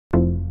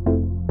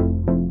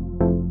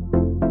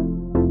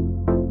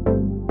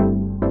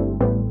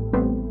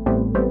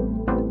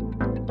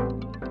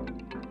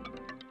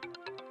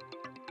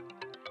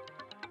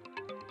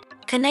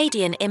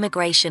Canadian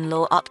Immigration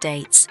Law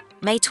Updates,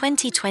 May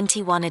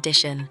 2021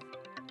 edition.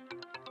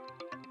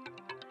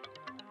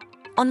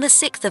 On the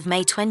 6th of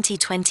May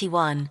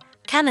 2021,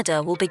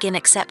 Canada will begin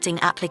accepting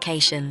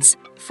applications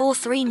for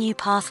 3 new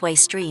pathway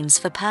streams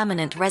for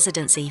permanent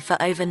residency for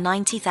over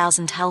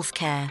 90,000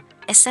 healthcare,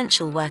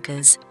 essential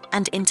workers,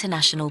 and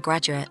international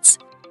graduates.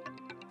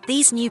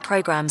 These new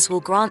programs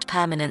will grant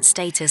permanent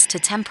status to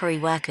temporary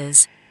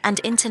workers and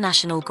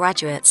international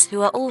graduates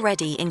who are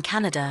already in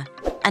Canada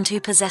and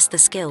who possess the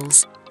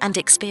skills and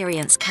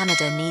experience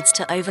Canada needs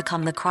to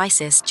overcome the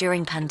crisis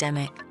during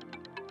pandemic.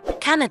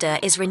 Canada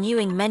is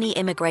renewing many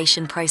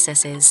immigration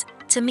processes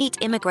to meet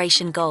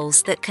immigration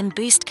goals that can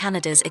boost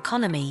Canada's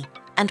economy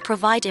and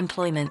provide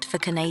employment for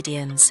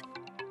Canadians.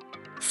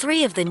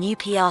 3 of the new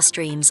PR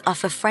streams are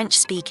for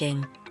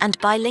French-speaking and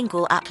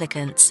bilingual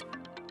applicants.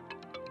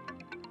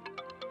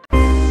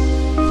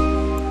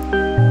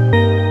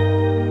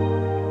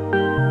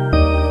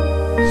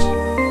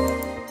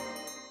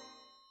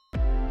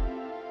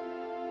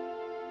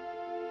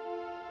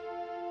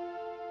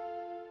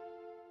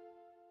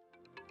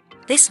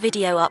 This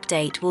video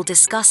update will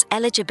discuss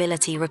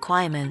eligibility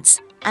requirements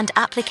and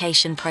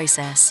application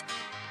process.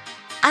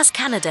 As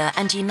Canada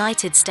and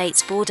United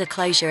States border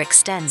closure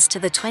extends to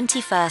the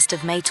 21st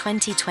of May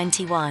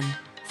 2021,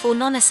 for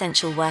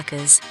non-essential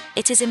workers,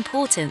 it is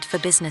important for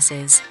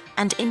businesses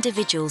and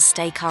individuals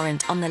stay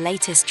current on the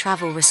latest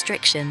travel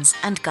restrictions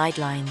and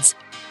guidelines.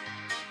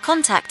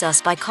 Contact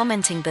us by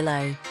commenting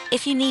below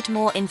if you need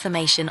more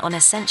information on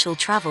essential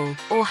travel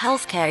or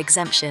healthcare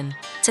exemption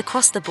to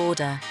cross the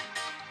border.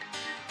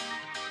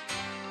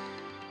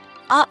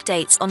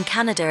 Updates on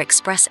Canada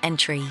Express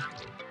entry.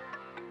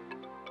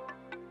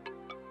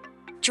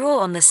 Draw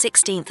on the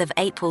 16th of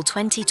April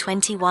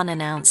 2021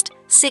 announced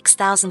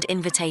 6,000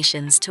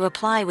 invitations to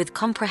apply with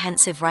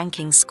comprehensive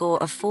ranking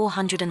score of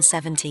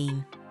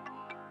 417.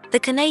 The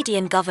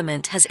Canadian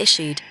government has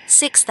issued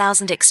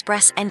 6,000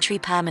 express entry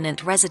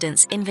permanent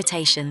residence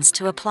invitations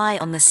to apply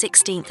on the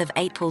 16th of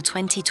April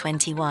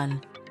 2021.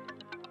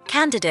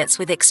 Candidates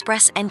with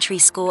express entry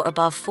score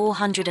above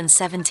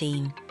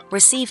 417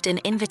 received an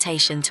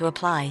invitation to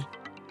apply.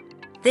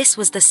 This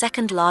was the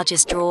second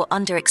largest draw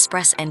under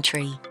express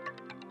entry.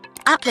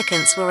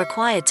 Applicants were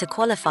required to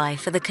qualify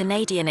for the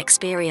Canadian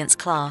Experience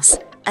class,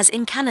 as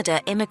in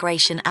Canada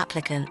immigration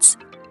applicants.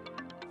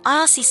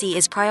 IRCC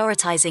is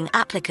prioritizing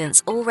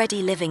applicants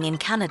already living in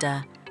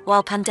Canada,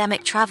 while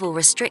pandemic travel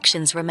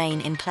restrictions remain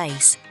in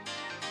place.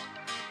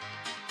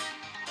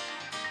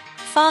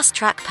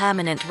 Fast-track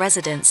permanent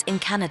residence in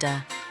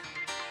Canada.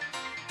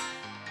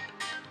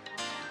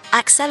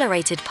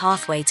 Accelerated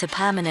pathway to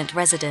permanent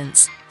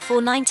residence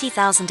for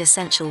 90,000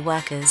 essential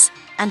workers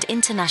and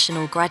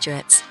international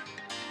graduates.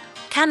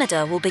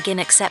 Canada will begin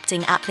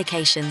accepting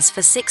applications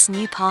for 6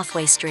 new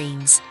pathway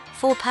streams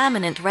for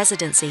permanent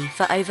residency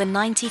for over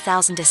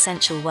 90,000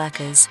 essential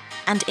workers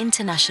and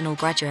international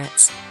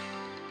graduates.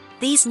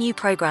 These new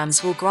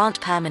programs will grant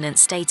permanent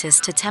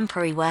status to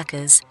temporary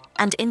workers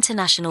and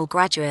international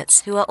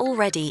graduates who are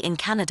already in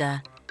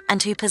Canada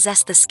and who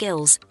possess the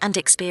skills and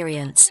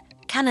experience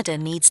Canada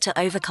needs to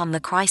overcome the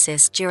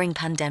crisis during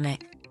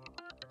pandemic.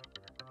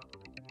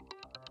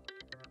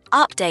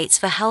 Updates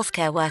for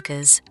healthcare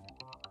workers.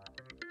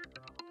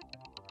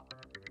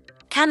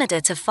 Canada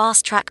to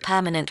fast-track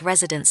permanent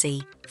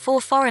residency for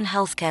foreign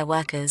healthcare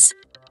workers.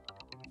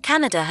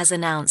 Canada has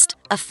announced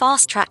a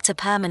fast-track to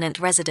permanent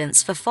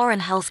residence for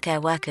foreign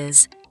healthcare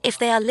workers if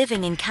they are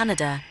living in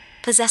Canada,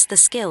 possess the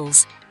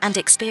skills and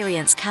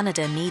experience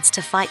Canada needs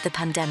to fight the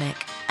pandemic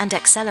and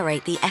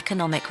accelerate the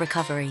economic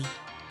recovery.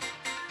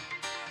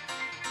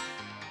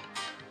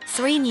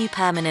 3 new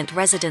permanent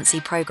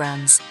residency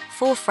programs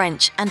for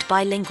French and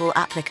bilingual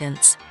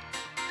applicants.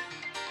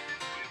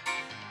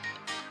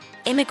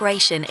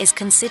 Immigration is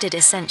considered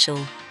essential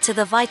to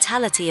the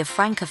vitality of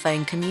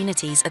francophone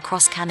communities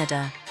across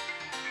Canada.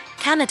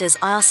 Canada's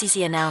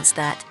IRCC announced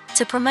that,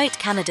 to promote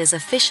Canada's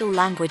official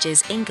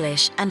languages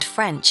English and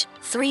French,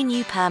 3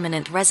 new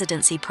permanent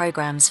residency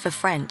programs for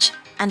French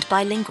and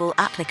bilingual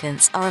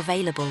applicants are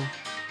available.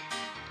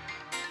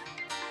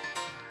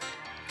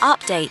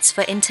 Updates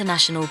for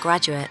international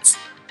graduates.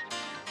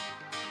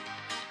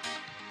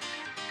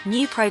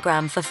 New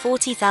program for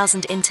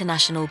 40,000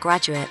 international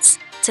graduates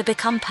to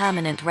become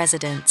permanent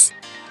residents.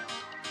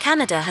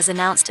 Canada has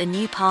announced a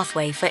new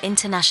pathway for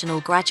international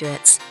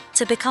graduates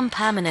to become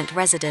permanent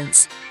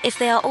residents if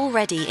they are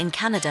already in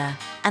Canada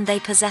and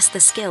they possess the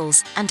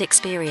skills and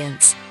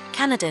experience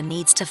Canada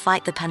needs to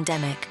fight the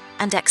pandemic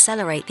and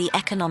accelerate the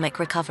economic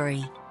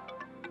recovery.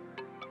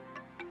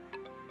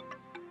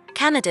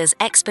 Canada's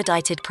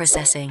expedited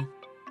processing.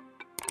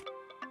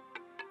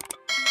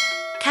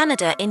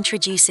 Canada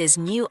introduces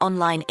new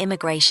online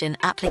immigration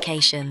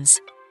applications.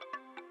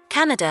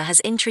 Canada has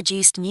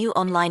introduced new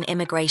online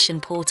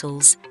immigration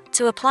portals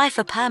to apply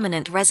for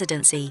permanent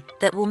residency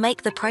that will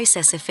make the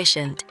process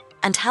efficient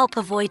and help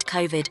avoid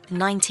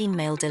COVID-19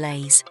 mail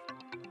delays.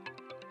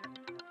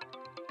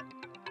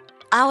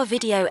 Our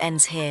video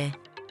ends here.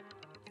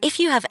 If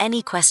you have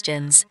any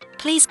questions,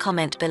 please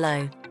comment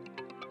below.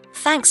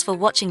 Thanks for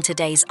watching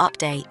today's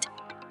update.